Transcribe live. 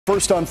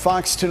First on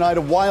Fox tonight,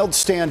 a wild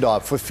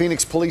standoff with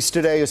Phoenix police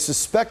today. A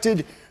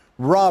suspected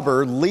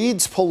robber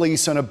leads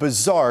police on a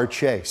bizarre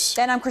chase.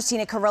 And I'm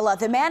Christina Carilla.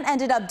 The man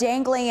ended up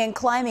dangling and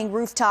climbing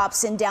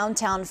rooftops in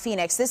downtown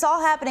Phoenix. This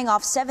all happening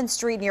off 7th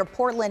Street near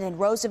Portland and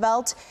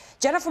Roosevelt.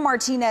 Jennifer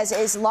Martinez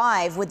is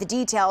live with the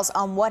details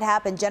on what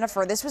happened.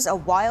 Jennifer, this was a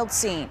wild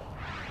scene.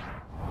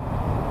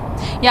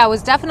 Yeah, it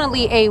was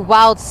definitely a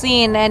wild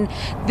scene, and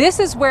this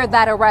is where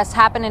that arrest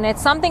happened, and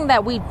it's something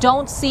that we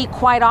don't see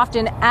quite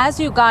often. As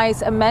you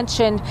guys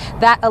mentioned,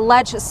 that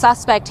alleged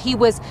suspect, he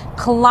was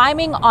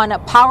climbing on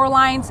power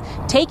lines,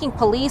 taking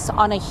police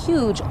on a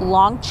huge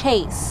long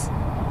chase.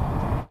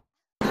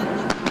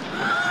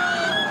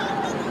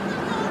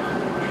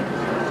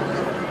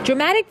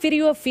 Dramatic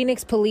video of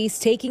Phoenix police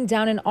taking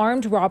down an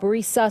armed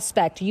robbery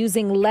suspect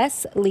using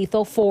less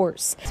lethal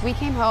force. We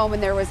came home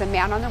and there was a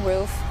man on the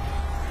roof.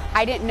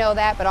 I didn't know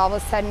that, but all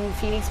of a sudden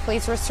Phoenix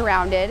police were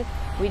surrounded.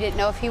 We didn't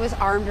know if he was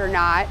armed or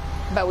not,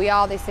 but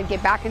they said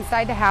get back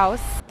inside the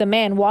house. The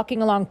man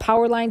walking along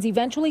power lines,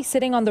 eventually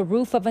sitting on the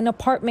roof of an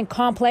apartment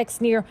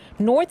complex near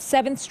North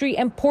 7th Street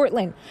and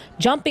Portland,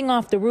 jumping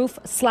off the roof,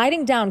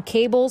 sliding down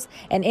cables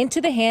and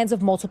into the hands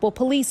of multiple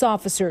police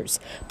officers.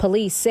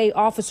 Police say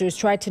officers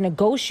tried to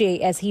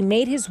negotiate as he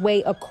made his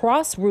way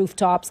across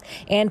rooftops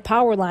and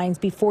power lines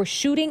before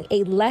shooting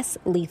a less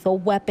lethal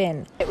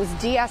weapon. It was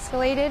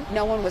de-escalated.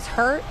 No one was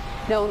hurt.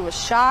 No one was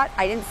shot.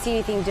 I didn't see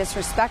anything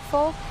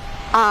disrespectful.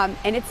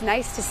 And it's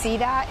nice to see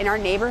that in our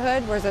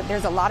neighborhood where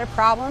there's a lot of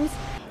problems.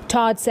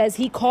 Todd says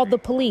he called the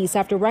police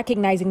after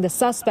recognizing the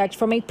suspect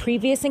from a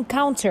previous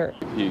encounter.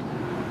 He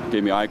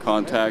gave me eye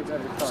contact,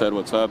 said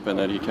what's up, and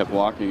then he kept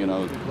walking, and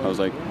I was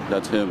like,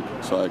 that's him.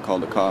 So I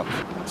called the cops.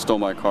 Stole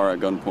my car at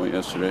gunpoint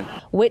yesterday.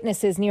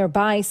 Witnesses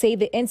nearby say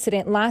the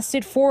incident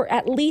lasted for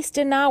at least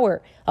an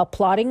hour,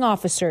 applauding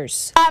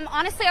officers.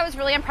 Honestly, I was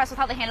really impressed with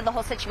how they handled the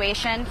whole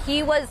situation.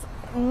 He was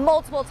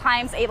multiple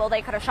times they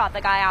could have shot the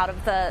guy out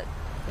of the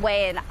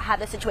way and had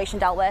the situation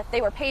dealt with.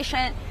 They were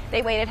patient.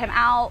 They waited him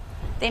out.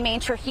 They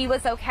made sure he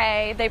was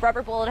okay. They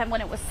rubber bulleted him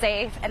when it was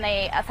safe, and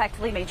they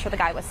effectively made sure the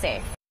guy was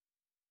safe.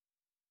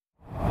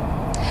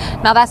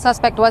 Now, that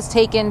suspect was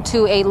taken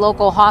to a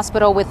local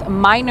hospital with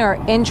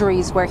minor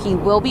injuries where he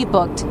will be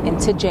booked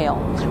into jail.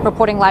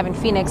 Reporting live in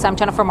Phoenix, I'm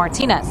Jennifer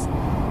Martinez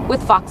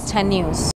with Fox 10 News.